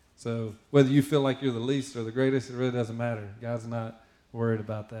 Like, so whether you feel like you're the least or the greatest, it really doesn't matter. God's not worried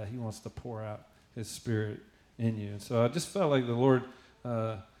about that. He wants to pour out His Spirit in you. And so I just felt like the Lord,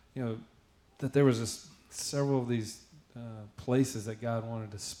 that there was just several of these places that God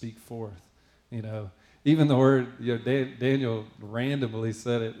wanted to speak forth. Even the word, Daniel randomly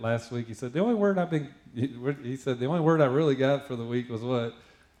said it last week. He said, the only word I really got for the week was what?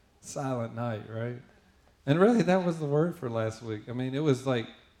 Silent night, right? And really, that was the word for last week. I mean, it was like,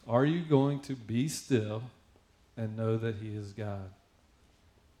 are you going to be still and know that He is God?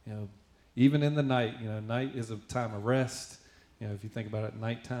 Even in the night, night is a time of rest. If you think about it,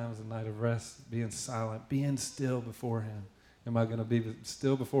 nighttime is a night of rest, being silent, being still before Him. Am I going to be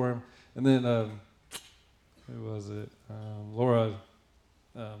still before Him? And then, who was it? Laura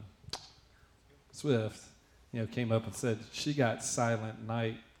Swift, came up and said she got Silent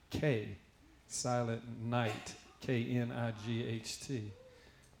Night K, Silent Night, Knight.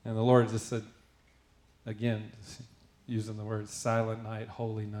 And the Lord just said, again, using the word silent night,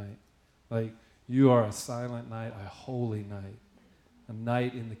 holy night. Like, you are a silent night, a holy night, a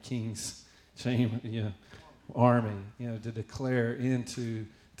night in the King's army, to declare to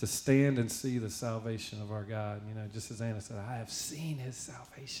stand and see the salvation of our God. Just as Anna said, I have seen His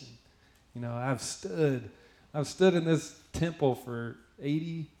salvation. I've stood in this temple for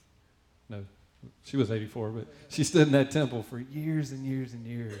she was 84, but she stood in that temple for years and years and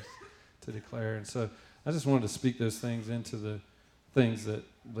years to declare. And so I just wanted to speak those things into the things that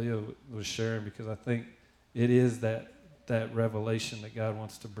Leo was sharing, because I think it is that revelation that God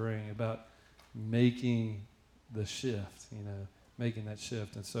wants to bring about making the shift, making that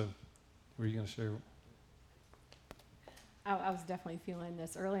shift. And so, were you going to share? I was definitely feeling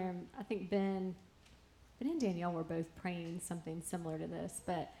this earlier. I think Ben and Danielle were both praying something similar to this,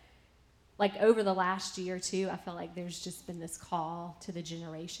 but like over the last year or two, I feel like there's just been this call to the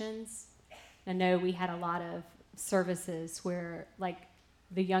generations. I know we had a lot of services where like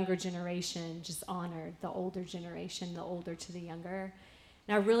the younger generation just honored the older generation, the older to the younger.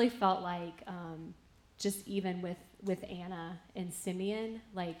 And I really felt like just even with Anna and Simeon,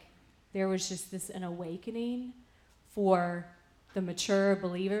 like there was just an awakening for the mature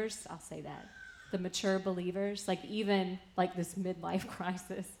believers. I'll say that. The mature believers, like even like this midlife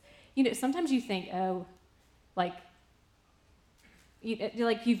crisis. Sometimes you think, oh, like,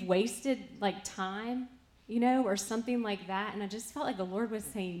 you've wasted like time, or something like that. And I just felt like the Lord was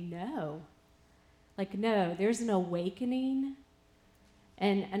saying, no. Like, no, there's an awakening.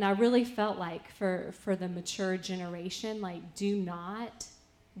 And I really felt like for the mature generation, like, do not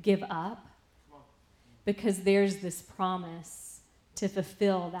give up, because there's this promise to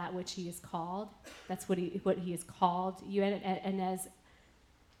fulfill that which He has called. That's what he has called you. And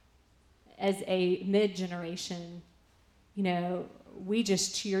as a mid-generation, we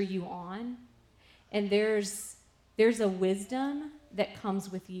just cheer you on. And there's a wisdom that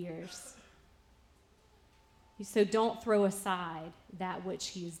comes with years. So don't throw aside that which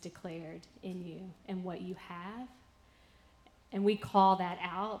He has declared in you and what you have. And we call that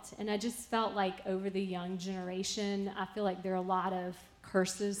out. And I just felt like over the young generation, I feel like there are a lot of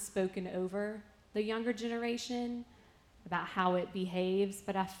curses spoken over the younger generation about how it behaves.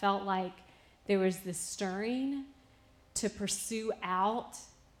 But I felt like there was this stirring to pursue out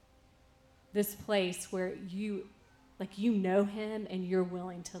this place where you know Him and you're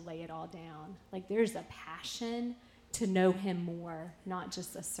willing to lay it all down. Like there's a passion to know Him more, not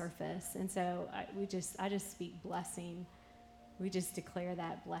just a surface. And so I just speak blessing. We just declare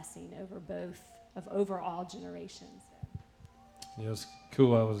that blessing over all generations. Yeah, it's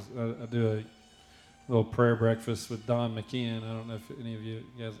cool. I do a little prayer breakfast with Don McKeon. I don't know if any of you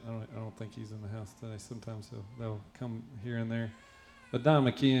guys, I don't think he's in the house today. Sometimes they'll come here and there. But Don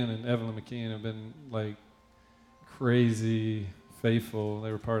McKeon and Evelyn McKeon have been like crazy faithful.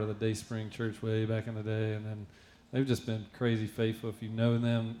 They were part of the Dayspring Church way back in the day, and then they've just been crazy faithful. If you know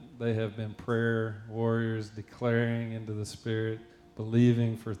them, they have been prayer warriors, declaring into the Spirit,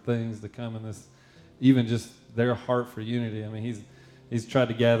 believing for things to come in this, even just their heart for unity. I mean, he's tried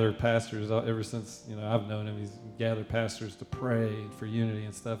to gather pastors ever since, I've known him. He's gathered pastors to pray for unity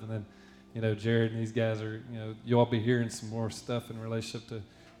and stuff. And then, Jared and these guys are, you'll be hearing some more stuff in relationship to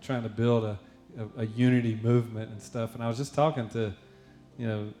trying to build a unity movement and stuff. And I was just talking to,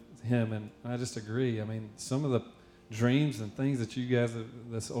 him, and I just agree. I mean, some of the dreams and things that you guys,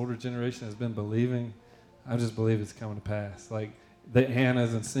 this older generation has been believing, I just believe it's coming to pass. Like, the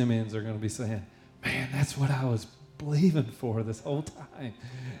Annas and Simeons are going to be saying, man, that's what I was believing for this whole time.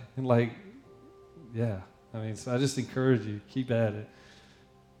 And like, yeah, I mean, so I just encourage you, keep at it.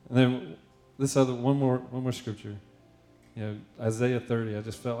 And then this other, one more scripture. You know, Isaiah 30, I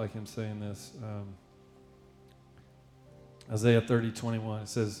just felt like him saying this. Isaiah 30:21, it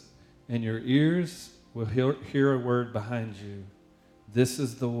says, and your ears will hear a word behind you. This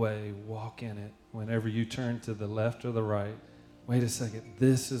is the way, walk in it. Whenever you turn to the left or the right, wait a second,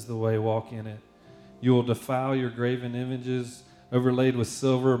 this is the way, walk in it. You will defile your graven images, overlaid with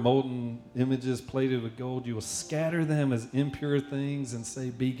silver, molten images plated with gold. You will scatter them as impure things and say,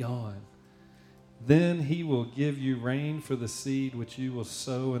 be gone. Then he will give you rain for the seed which you will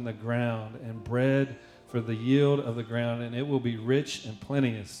sow in the ground, and bread for the yield of the ground, and it will be rich and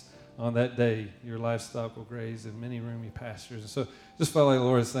plenteous. On that day, your livestock will graze in many roomy pastures. And so just felt like the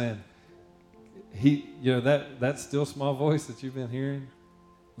Lord is saying, that still small voice that you've been hearing,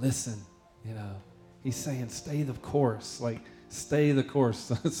 listen, he's saying, stay the course, like stay the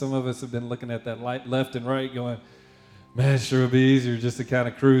course. Some of us have been looking at that light left and right going, man, it sure would be easier just to kind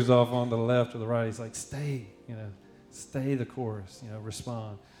of cruise off on the left or the right. He's like, stay the course,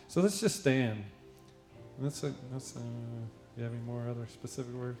 respond. So let's just stand. You have any more other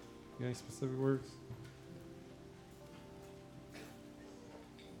specific words? You got any specific words?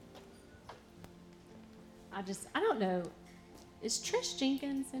 I don't know. Is Trish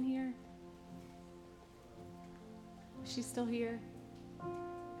Jenkins in here? Is she still here?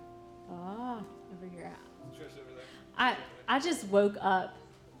 Over here. Trish over there. I just woke up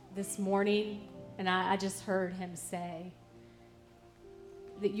this morning and I just heard him say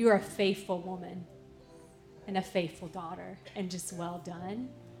that you're a faithful woman and a faithful daughter, and just well done.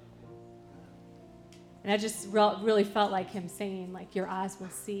 And I just really felt like him saying, like, your eyes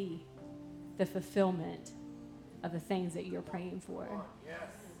will see the fulfillment of the things that you're praying for. Yes.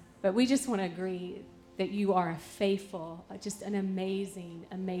 But we just want to agree that you are a faithful, just an amazing,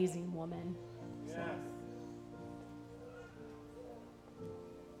 amazing woman. Yes.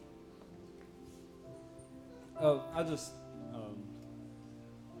 So.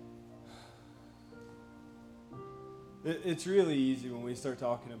 It's really easy when we start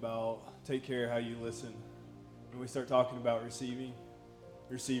talking about take care of how you listen. When we start talking about receiving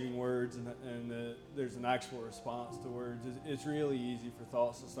words and there's an actual response to words. It's really easy for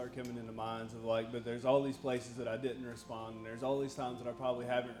thoughts to start coming into minds of like, but there's all these places that I didn't respond, and there's all these times that I probably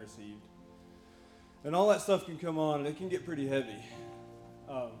haven't received. And all that stuff can come on, and it can get pretty heavy.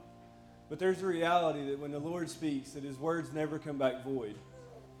 But there's a reality that when the Lord speaks, that his words never come back void.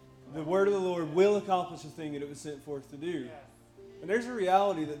 The word of the Lord will accomplish the thing that it was sent forth to do. And there's a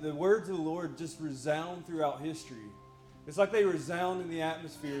reality that the words of the Lord just resound throughout history. It's like they resound in the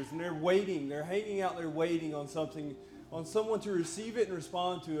atmospheres, and they're waiting. They're hanging out there waiting on something, on someone to receive it and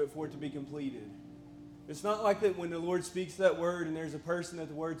respond to it for it to be completed. It's not like that when the Lord speaks that word and there's a person that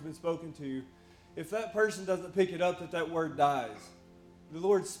the word's been spoken to, if that person doesn't pick it up, that word dies. The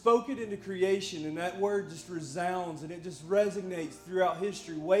Lord spoke it into creation, and that word just resounds, and it just resonates throughout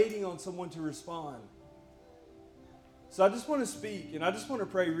history, waiting on someone to respond. So I just want to speak, and I just want to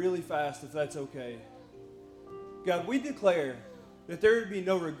pray really fast, if that's okay. God, we declare that there would be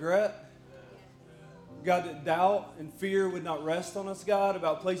no regret. God, that doubt and fear would not rest on us, God,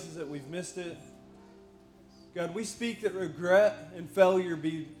 about places that we've missed it. God, we speak that regret and failure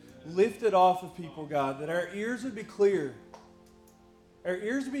be lifted off of people, God, that our ears would be clear. Our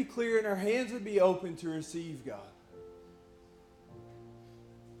ears would be clear and our hands would be open to receive, God.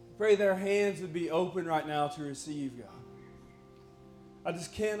 Pray that our hands would be open right now to receive, God. I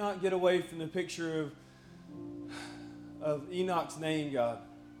just cannot get away from the picture of Enoch's name, God,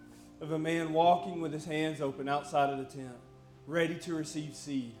 of a man walking with his hands open outside of the tent, ready to receive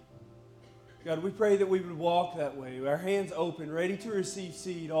seed. God, we pray that we would walk that way, our hands open, ready to receive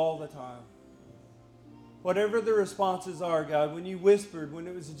seed all the time. Whatever the responses are, God, when you whispered, when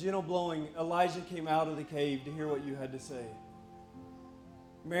it was a gentle blowing, Elijah came out of the cave to hear what you had to say.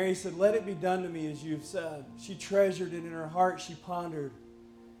 Mary said, let it be done to me as you have said. She treasured it in her heart. She pondered.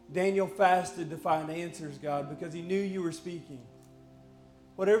 Daniel fasted to find answers, God, because he knew you were speaking.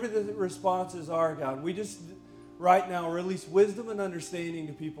 Whatever the responses are, God, we just right now release wisdom and understanding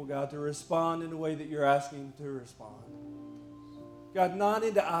to people, God, to respond in the way that you're asking them to respond. God, not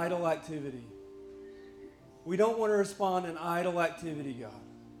into idle activity. We don't want to respond in idle activity, God.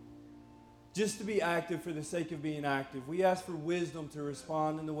 Just to be active for the sake of being active. We ask for wisdom to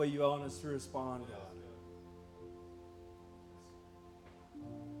respond in the way you want us to respond, God.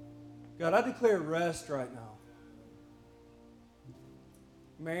 God, I declare rest right now.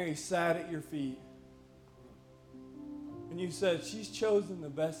 Mary sat at your feet. And you said, she's chosen the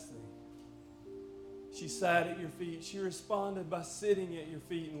best thing. She sat at your feet. She responded by sitting at your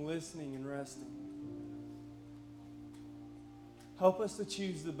feet and listening and resting. Help us to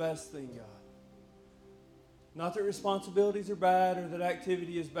choose the best thing, God. Not that responsibilities are bad or that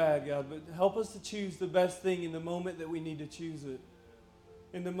activity is bad, God, but help us to choose the best thing in the moment that we need to choose it.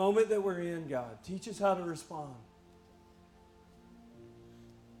 In the moment that we're in, God, teach us how to respond.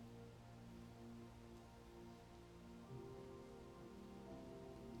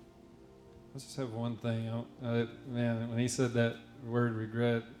 Let's just have one thing. Man, when he said that word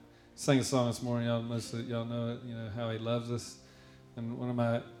regret, sang a song this morning. Most of y'all know it. You know how he loves us, and one of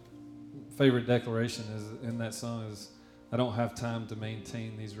my favorite declaration is in that song is, "I don't have time to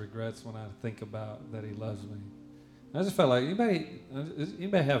maintain these regrets when I think about that he loves me." And I just felt like anybody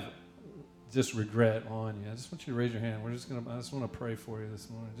have just regret on you? I just want you to raise your hand. I just want to pray for you this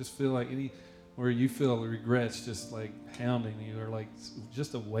morning. Just feel like where you feel regrets just like hounding you or like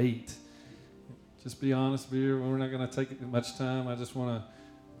just a weight. Just be honest, we're not going to take much time. I just want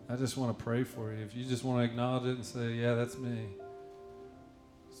to pray for you. If you just want to acknowledge it and say, yeah, that's me.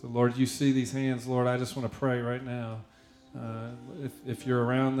 So, Lord, you see these hands, Lord. I just want to pray right now. If you're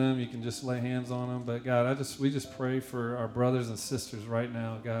around them, you can just lay hands on them. But, God, we just pray for our brothers and sisters right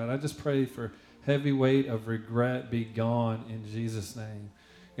now, God. I just pray for heavy weight of regret be gone in Jesus' name.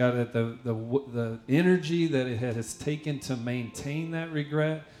 God, that the energy that it has taken to maintain that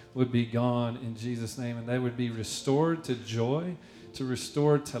regret would be gone in Jesus' name, and they would be restored to joy, to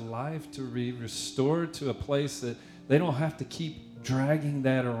restored to life, to be restored to a place that they don't have to keep dragging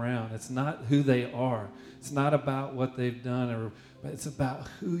that around. It's not who they are. It's not about what they've done, but it's about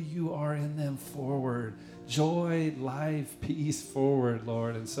who you are in them forward. Joy, life, peace forward,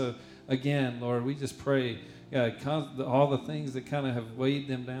 Lord. And so, again, Lord, we just pray, God, all the things that kind of have weighed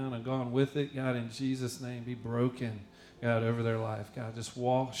them down and gone with it, God, in Jesus' name, be broken, God, over their life. God, just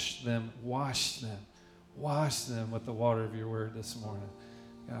wash them with the water of your word this morning.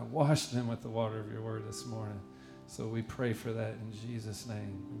 God, wash them with the water of your word this morning. So we pray for that in Jesus'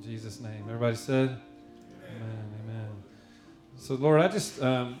 name. In Jesus' name. Everybody said? Amen. Amen. So, Lord, I just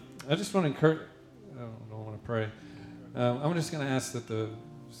want to encourage, I don't want to pray. I'm just going to ask that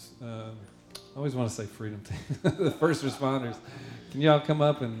I always want to say freedom team, the first responders. Can y'all come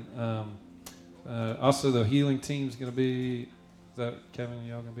up and also the healing team's going to be, is that Kevin,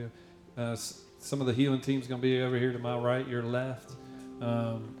 y'all going to be? Some of the healing team's going to be over here to my right, your left.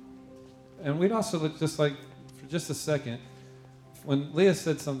 And we'd also just like, for just a second, when Leah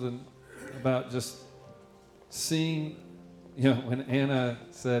said something about just seeing, when Anna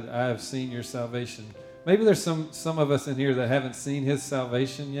said, I have seen your salvation. Maybe there's some of us in here that haven't seen his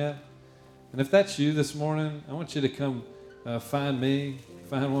salvation yet. And if that's you this morning, I want you to come find me,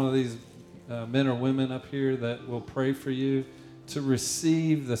 find one of these men or women up here that will pray for you to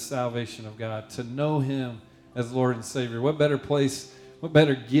receive the salvation of God, to know him as Lord and Savior. What better place, what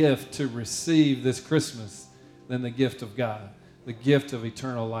better gift to receive this Christmas than the gift of God, the gift of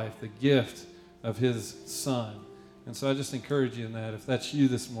eternal life, the gift of his Son. And so I just encourage you in that. If that's you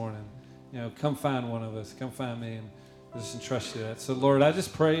this morning, come find one of us. Come find me and just entrust you that. So, Lord, I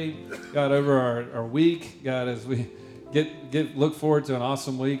just pray, God, over our week, God, as we look forward to an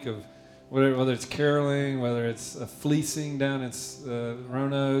awesome week of whether it's caroling, whether it's a fleecing down in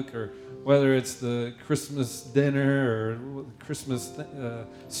Roanoke, or whether it's the Christmas dinner or Christmas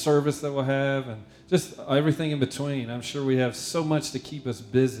service that we'll have, and just everything in between. I'm sure we have so much to keep us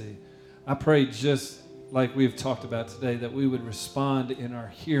busy. I pray just like we've talked about today, that we would respond in our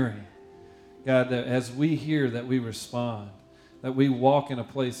hearing. God, that as we hear, that we respond, that we walk in a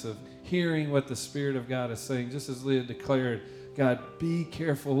place of hearing what the Spirit of God is saying, just as Leah declared, God, be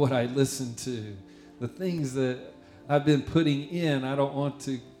careful what I listen to. The things that I've been putting in, I don't want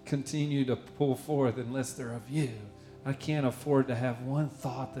to continue to pull forth unless they're of you. I can't afford to have one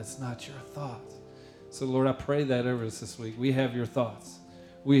thought that's not your thought. So, Lord, I pray that over us this week. We have your thoughts.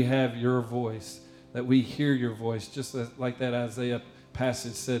 We have your voice, that we hear your voice, just like that Isaiah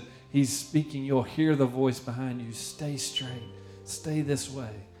passage said, he's speaking. You'll hear the voice behind you. Stay straight. Stay this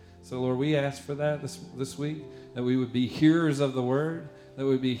way. So, Lord, we ask for that this week, that we would be hearers of the word,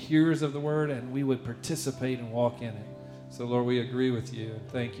 and we would participate and walk in it. So, Lord, we agree with you,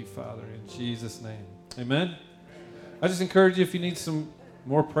 and thank you, Father, in Jesus' name. Amen? I just encourage you, if you need some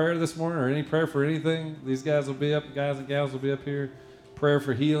more prayer this morning or any prayer for anything, these guys and gals will be up here. Prayer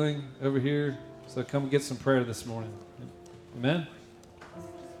for healing over here. So come get some prayer this morning. Amen?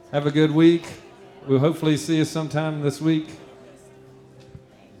 Have a good week. We'll hopefully see you sometime this week.